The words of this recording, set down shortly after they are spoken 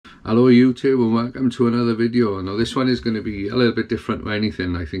Hello YouTube and welcome to another video. Now this one is going to be a little bit different to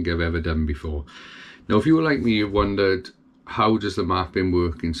anything I think I've ever done before. Now if you were like me, you wondered how does the mapping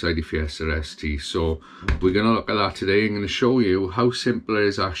work inside the Fiesta ST. So we're going to look at that today. I'm going to show you how simple it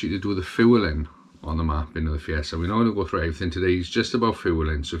is actually to do the fueling on the mapping of the Fiesta. We're not going to go through everything today, it's just about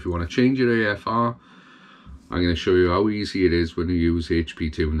fueling. So if you want to change your AFR, I'm going to show you how easy it is when you use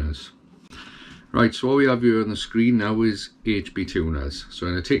HP tuners. Right, so what we have here on the screen now is HP tuners. So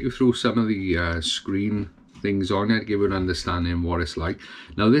I'm going to take you through some of the screen things on it to give you an understanding what it's like.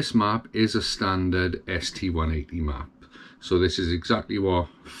 Now this map is a standard ST180 map. So this is exactly what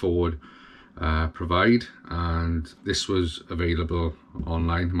Ford provide, and this was available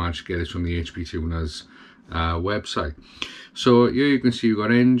online. I managed to get it from the HP tuners website. So here you can see you've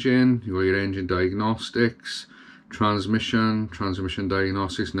got engine, you've got your engine diagnostics, transmission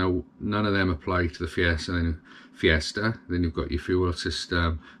diagnostics. Now none of them apply to the Fiesta. Then you've got your fuel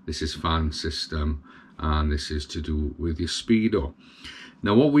system, this is fan system, and this is to do with your speedo.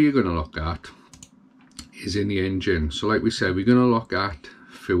 Now what we're going to look at is in the engine. So like we said, we're going to look at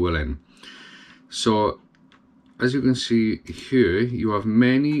fueling. So as you can see here, you have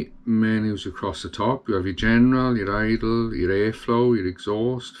many menus across the top. You have your general, your idle, your airflow, your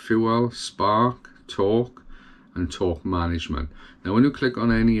exhaust, fuel, spark, torque and torque management. Now when you click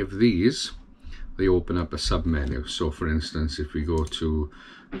on any of these, they open up a sub menu. So for instance, if we go to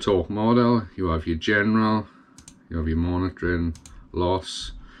torque model, you have your general, you have your monitoring,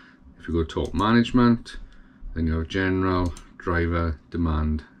 loss. If you go to torque management, then you have general, driver,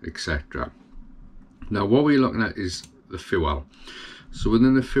 demand, etc. Now what we're looking at is the fuel. So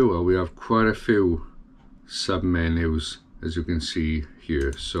within the fuel we have quite a few sub menus, as you can see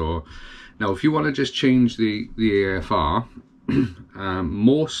here. So now if you want to just change the AFR,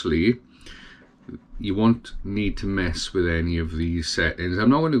 mostly you won't need to mess with any of these settings. I'm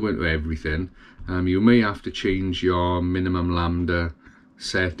not going to go into everything. You may have to change your minimum lambda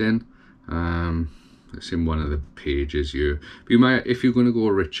setting. It's in one of the pages here. But you might, if you're going to go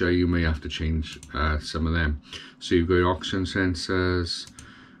richer, you may have to change some of them. So you've got your oxygen sensors,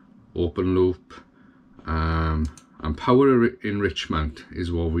 open loop, and power enrichment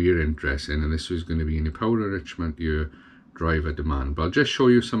is what we're interested in, and this is going to be in your power enrichment, your driver demand. But I'll just show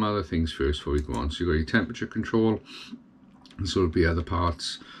you some other things first before we go on. So you've got your temperature control, and so will be other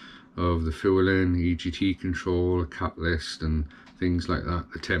parts of the fueling, EGT control, catalyst and things like that,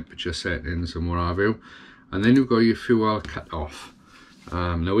 the temperature settings and what have you. And then you've got your fuel cut off.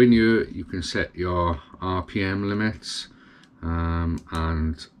 Now in here you can set your RPM limits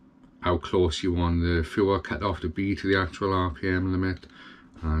and how close you want the fuel cut off to be to the actual RPM limit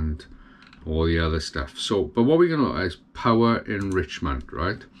and all the other stuff. So but what we're going to look at is power enrichment,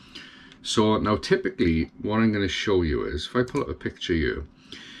 right? So now typically what I'm going to show you is, if I pull up a picture here,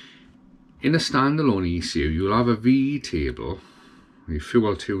 in a standalone ECU you'll have a VE table, your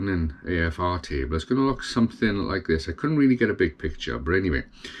fuel tuning AFR table. It's going to look something like this. I couldn't really get a big picture, but anyway,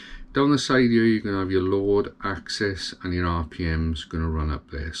 down the side here you're going to have your load, axis and your RPMs going to run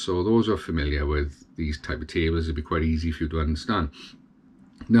up there. So those who are familiar with these type of tables, it'll be quite easy for you to understand.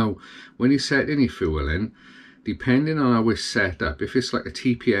 Now when you set any fuel in, depending on how it's set up, if it's like a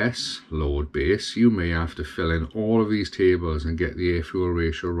TPS load base, you may have to fill in all of these tables and get the air fuel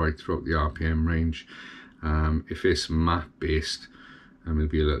ratio right throughout the RPM range. If it's map based, it'll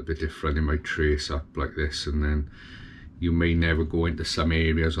be a little bit different. It might trace up like this, and then you may never go into some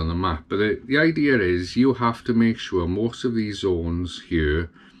areas on the map. But the idea is you have to make sure most of these zones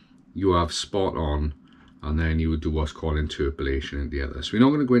here you have spot on, and then you would do what's called interpolation in the other. So we're not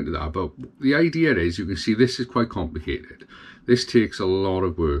going to go into that, but the idea is, you can see this is quite complicated. This takes a lot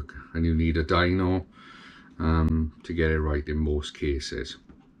of work, and you need a dyno to get it right in most cases.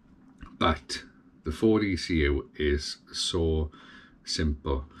 But the Ford ECU is so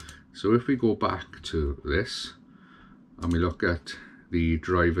simple. So if we go back to this and we look at the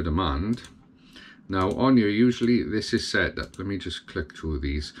driver demand, now on here usually this is set up, let me just click through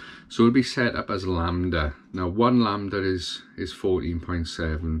these, so it'll be set up as lambda. Now one lambda is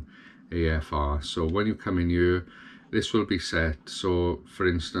 14.7 AFR. So when you come in here, this will be set. So for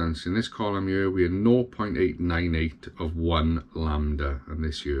instance in this column here we have 0.898 of 1 lambda, and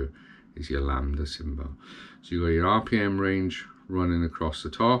this here is your lambda symbol. So you've got your RPM range running across the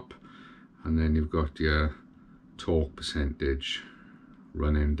top, and then you've got your torque percentage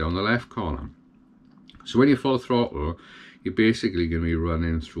running down the left column. So when you full throttle, you're basically going to be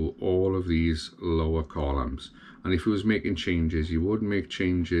running through all of these lower columns, and if you was making changes, you would make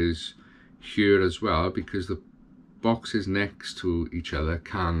changes here as well, because the boxes next to each other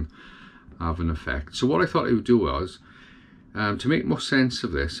can have an effect. So what I thought I would do was, To make more sense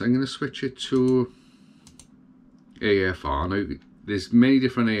of this, I'm going to switch it to AFR. Now, there's many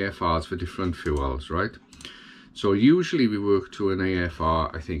different AFRs for different fuels, right? So usually we work to an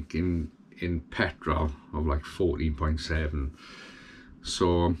AFR, I think, in petrol of like 14.7.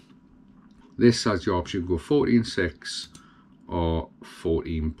 So this has the option to go 14.6 or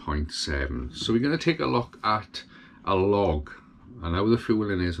 14.7. So we're going to take a look at a log and how the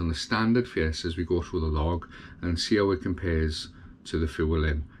fueling is on the standard Fiesta as we go through the log and see how it compares to the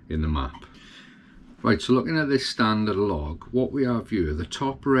fueling in the map. Right, so looking at this standard log, what we have here, the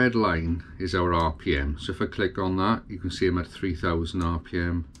top red line is our RPM. So if I click on that, you can see I'm at 3000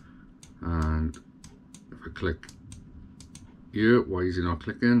 RPM. And if I click here, why is it not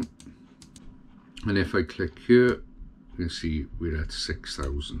clicking? And if I click here, you can see we're at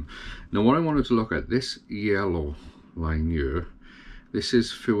 6000. Now what I wanted to look at, this yellow line here, this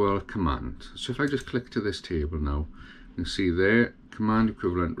is fuel command. So if I just click to this table now, you can see there, command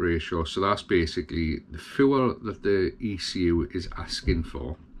equivalent ratio. So that's basically the fuel that the ECU is asking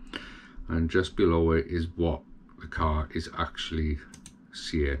for, and just below it is what the car is actually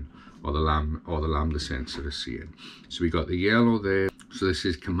seeing, or the lambda sensor is seeing. So we got the yellow there. So this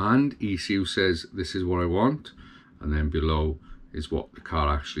is command, ECU says this is what I want, and then below is what the car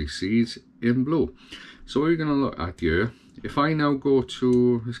actually sees in blue. So what we're going to look at here, if I now go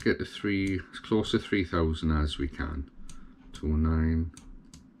to, let's get to as close to 3000 as we can. 29.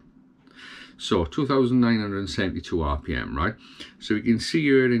 So 2972 RPM, right? So we can see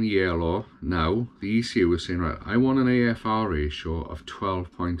here in yellow now the ECU is saying, right, I want an AFR ratio of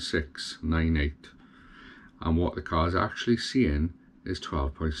 12.698, and what the car is actually seeing is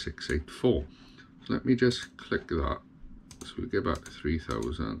 12.684. So let me just click that, so we get back to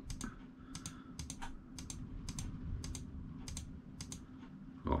 3000.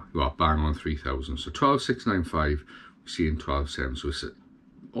 Oh, you are bang on 3000. So 12695, we're seeing 12.7. So it's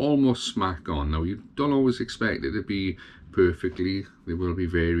almost smack on. Now you don't always expect it to be perfectly, there will be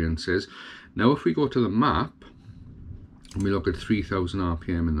variances. Now if we go to the map and we look at 3000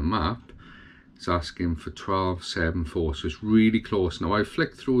 RPM in the map, it's asking for 12.74, so it's really close. Now I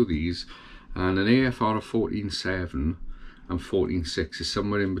flicked through these, and an AFR of 14.7 and 14.6 is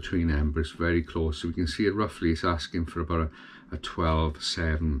somewhere in between them, but it's very close. So we can see it roughly, it's asking for about a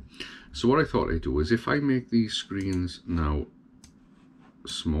 12.7. So what I thought I'd do is, if I make these screens now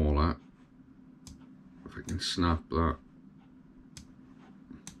smaller, if I can snap that,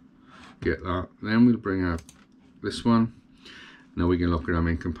 get that, then we'll bring up this one. Now we can look at them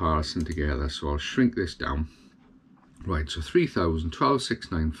in comparison together. So I'll shrink this down. Right, so 3000,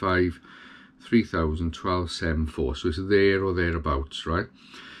 12695, 3000, 1274. So it's there or thereabouts, right?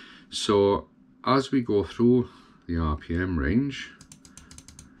 So as we go through the RPM range,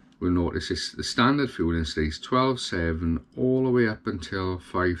 we'll notice this, the standard fueling stays 12.7 all the way up until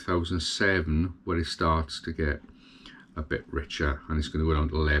 5007, where it starts to get a bit richer, and it's going to go down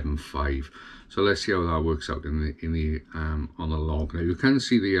to 11.5. So let's see how that works out in the on the log. Now you can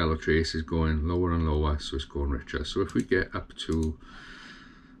see the yellow trace is going lower and lower, so it's going richer. So if we get up to,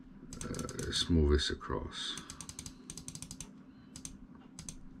 let's move this across.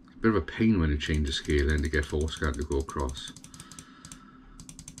 It's a bit of a pain when you change the scale then to get force guard to go across.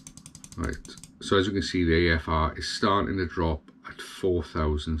 Right, so as you can see, the AFR is starting to drop at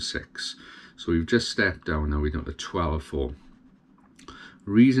 4006. So we've just stepped down now, we're down to 12.4.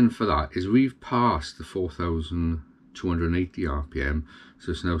 Reason for that is we've passed the 4280 RPM,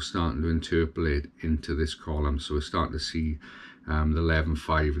 so it's now starting to interpolate into this column. So we're starting to see the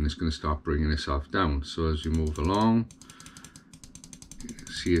 11.5, and it's going to start bringing itself down. So as we move along, you can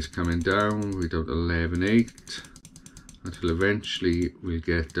see it's coming down, we're down to 11.8, until eventually we'll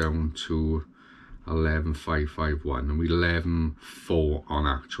get down to 11.551, and we're 11.4 on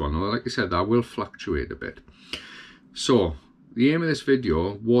actual. Now, like I said, that will fluctuate a bit. So the aim of this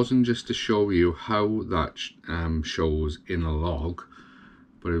video wasn't just to show you how that shows in a log,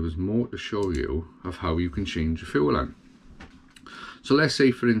 but it was more to show you of how you can change the fueling. So let's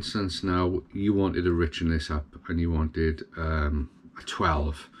say, for instance, now you wanted to richen this up and you wanted a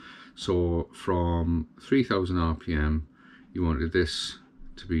 12. So from 3000 RPM, you wanted this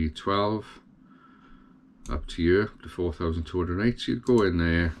to be 12 up to here, to 4208. So you'd go in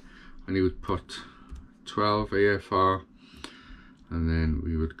there and you would put 12 AFR, and then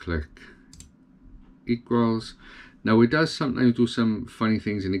we would click equals. Now it does sometimes do some funny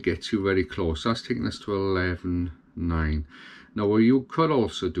things and it gets you very close. That's taking us to 11.9. Now what you could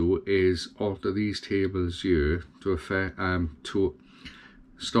also do is alter these tables here to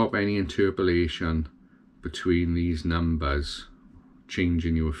stop any interpolation between these numbers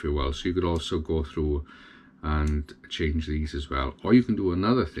changing your fuel. So you could also go through and change these as well. Or you can do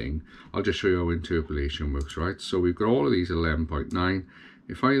another thing. I'll just show you how interpolation works, right? So we've got all of these 11.9.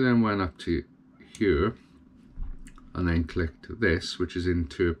 If I then went up to here and then clicked this, which is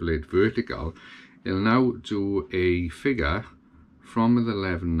interpolate vertical, it'll now do a figure from the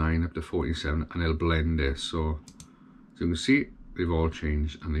 11.9 up to 47, and it'll blend this. So you can see they've all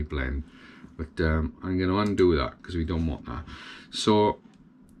changed and they blend. But I'm going to undo that because we don't want that. So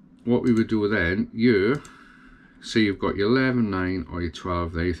what we would do then, you say you've got your 11.9 or your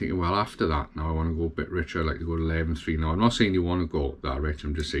 12 there, you're thinking, well, after that now I want to go a bit richer, I'd like to go to 11.3. Now I'm not saying you want to go that rich,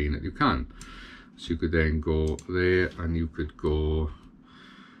 I'm just saying that you can. So you could then go there and you could go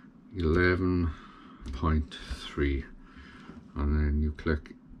 11.3 and then you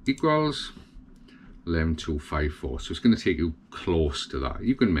click equals 11.254. So it's going to take you close to that.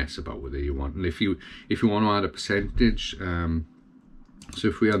 You can mess about with it you want, and if you want to add a percentage, so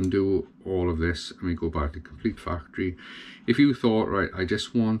if we undo all of this and we go back to complete factory, if you thought, right, I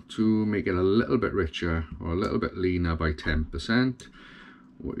just want to make it a little bit richer or a little bit leaner by 10%,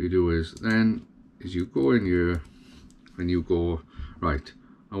 what you do is then is you go in here and you go, right,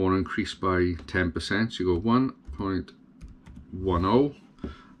 I want to increase by 10%, so you go 1.10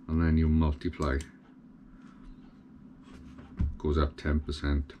 and then you multiply, goes up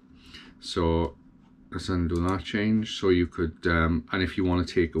 10%. So let's undo that change. So you could and if you want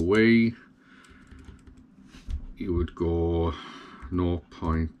to take away, you would go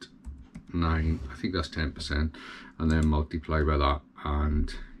 0.9, I think that's 10%, and then multiply by that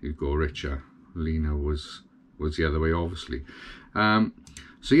and you go richer. Leaner was the other way, obviously.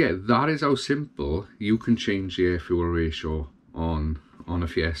 So yeah, that is how simple you can change the air fuel ratio on a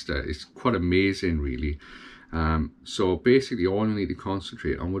Fiesta. It's quite amazing, really. So basically all you need to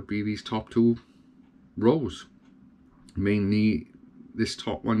concentrate on would be these top two rows, mainly this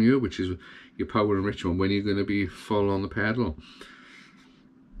top one here, which is your power enrichment, when you're going to be full on the pedal.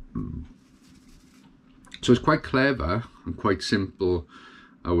 So it's quite clever and quite simple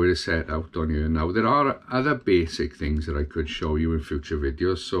how it is set out on here. Now there are other basic things that I could show you in future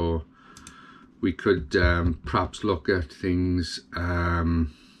videos, so we could perhaps look at things,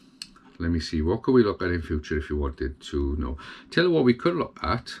 let me see, what could we look at in future if you wanted to know. Tell you what we could look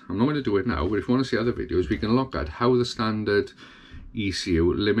at, I'm not going to do it now, but if you want to see other videos, we can look at how the standard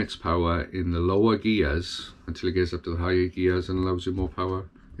ECU limits power in the lower gears until it gets up to the higher gears and allows you more power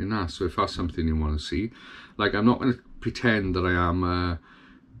in that. So if that's something you want to see, like, I'm not going to pretend that I am a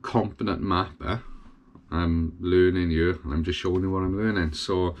competent mapper. I'm learning here and I'm just showing you what I'm learning.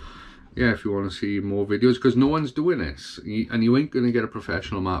 So yeah, if you want to see more videos, because no one's doing this, and you ain't going to get a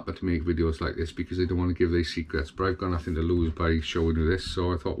professional mapper to make videos like this because they don't want to give their secrets, but I've got nothing to lose by showing you this,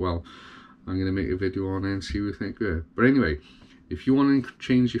 so I thought, well, I'm going to make a video on it and see what you think of it. But anyway, if you want to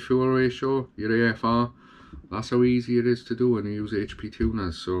change your fuel ratio, your AFR, that's how easy it is to do when you use HP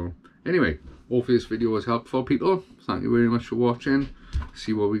tuners. So anyway, hopefully this video was helpful, people. Thank you very much for watching.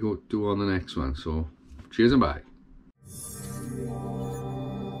 See what we go do on the next one. So cheers and bye.